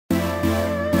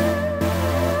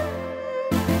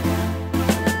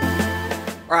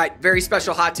All right, very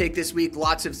special hot take this week.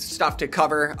 Lots of stuff to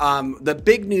cover. The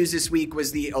big news this week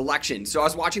was the election. So I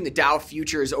was watching the Dow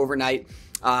futures overnight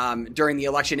during the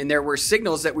election, and there were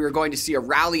signals that we were going to see a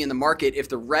rally in the market if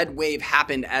the red wave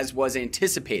happened as was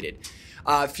anticipated.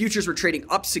 Futures were trading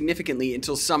up significantly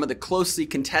until some of the closely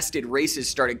contested races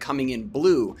started coming in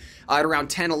blue. At around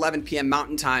 10, 11 p.m.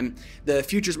 Mountain Time, the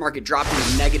futures market dropped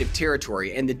into negative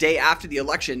territory. And the day after the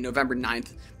election, November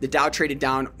 9th, the Dow traded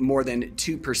down more than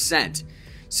 2%.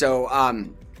 So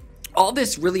all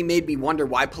this really made me wonder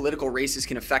why political races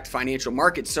can affect financial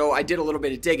markets. So I did a little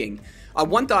bit of digging.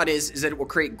 One thought is that it will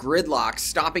create gridlock,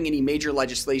 stopping any major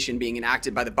legislation being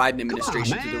enacted by the Biden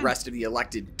administration through the rest of the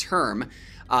elected term,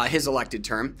 his elected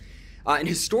term. And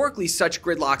historically, such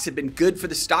gridlocks have been good for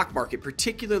the stock market,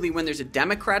 particularly when there's a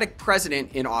Democratic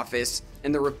president in office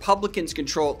and the Republicans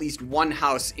control at least one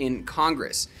house in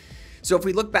Congress. So if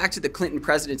we look back to the Clinton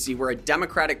presidency, where a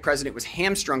Democratic president was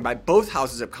hamstrung by both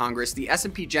houses of Congress, the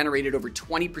S&P generated over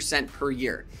 20% per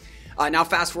year. Now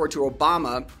fast forward to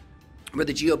Obama, where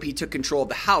the GOP took control of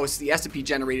the House, the S&P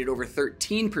generated over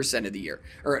 13% of the year,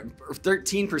 or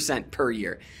 13% per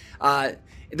year.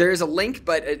 There is a link,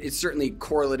 but it's certainly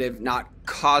correlative, not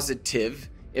causative,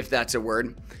 if that's a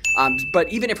word. But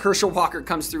even if Herschel Walker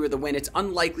comes through with a win, it's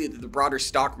unlikely that the broader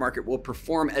stock market will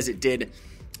perform as it did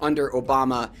under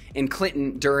Obama and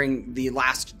Clinton during the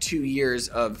last 2 years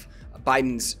of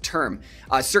Biden's term.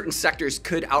 Certain sectors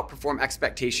could outperform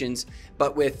expectations,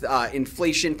 but with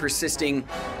inflation persisting,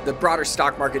 the broader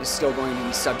stock market is still going to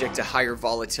be subject to higher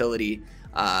volatility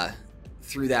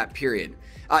through that period.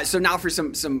 So now for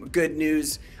some good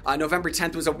news. November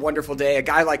 10th was a wonderful day. A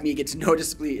guy like me is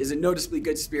in noticeably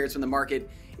good spirits when the market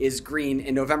is green,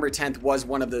 and November 10th was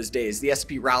one of those days. The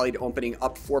S&P rallied, opening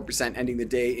up 4%, ending the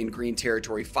day in green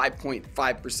territory,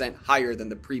 5.5% higher than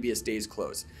the previous day's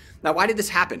close. Now, why did this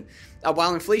happen?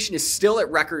 While inflation is still at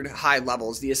record high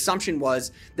levels, the assumption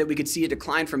was that we could see a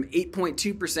decline from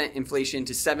 8.2% inflation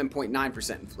to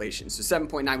 7.9% inflation. So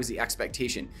 7.9 was the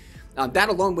expectation. That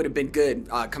alone would have been good,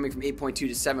 coming from 8.2 to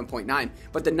 7.9,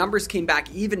 but the numbers came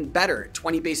back even better,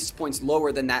 20 basis points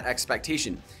lower than that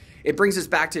expectation. It brings us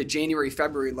back to January,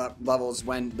 February levels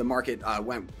when the market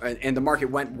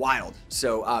went wild.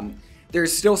 So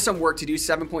there's still some work to do.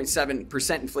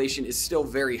 7.7% inflation is still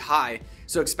very high.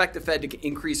 So expect the Fed to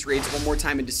increase rates one more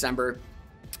time in December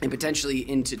and potentially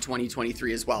into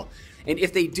 2023 as well. And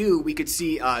if they do, we could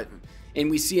see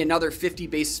we see another 50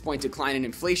 basis point decline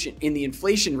in the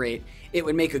inflation rate, it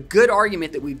would make a good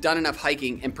argument that we've done enough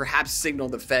hiking and perhaps signal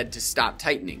the Fed to stop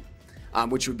tightening,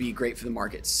 which would be great for the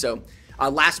markets. So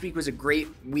last week was a great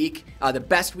week, the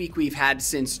best week we've had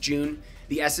since June.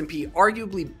 The S&P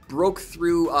arguably broke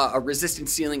through a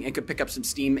resistance ceiling and could pick up some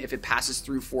steam if it passes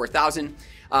through 4,000.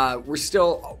 We're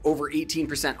still over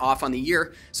 18% off on the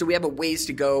year, so we have a ways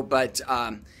to go, but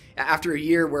after a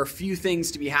year where few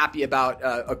things to be happy about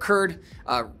occurred,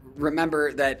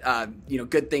 remember that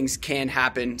good things can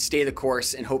happen. Stay the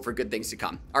course and hope for good things to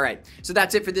come. All right, so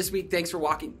that's it for this week. Thanks for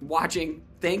watching.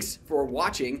 Thanks for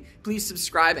watching. Please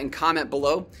subscribe and comment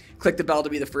below. Click the bell to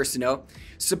be the first to know.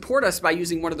 Support us by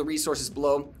using one of the resources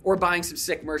below or buying some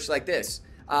sick merch like this.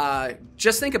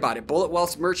 Just think about it. Bullet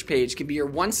Wealth's merch page can be your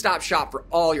one-stop shop for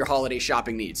all your holiday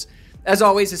shopping needs. As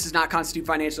always, this does not constitute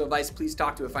financial advice. Please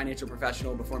talk to a financial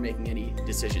professional before making any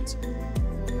decisions.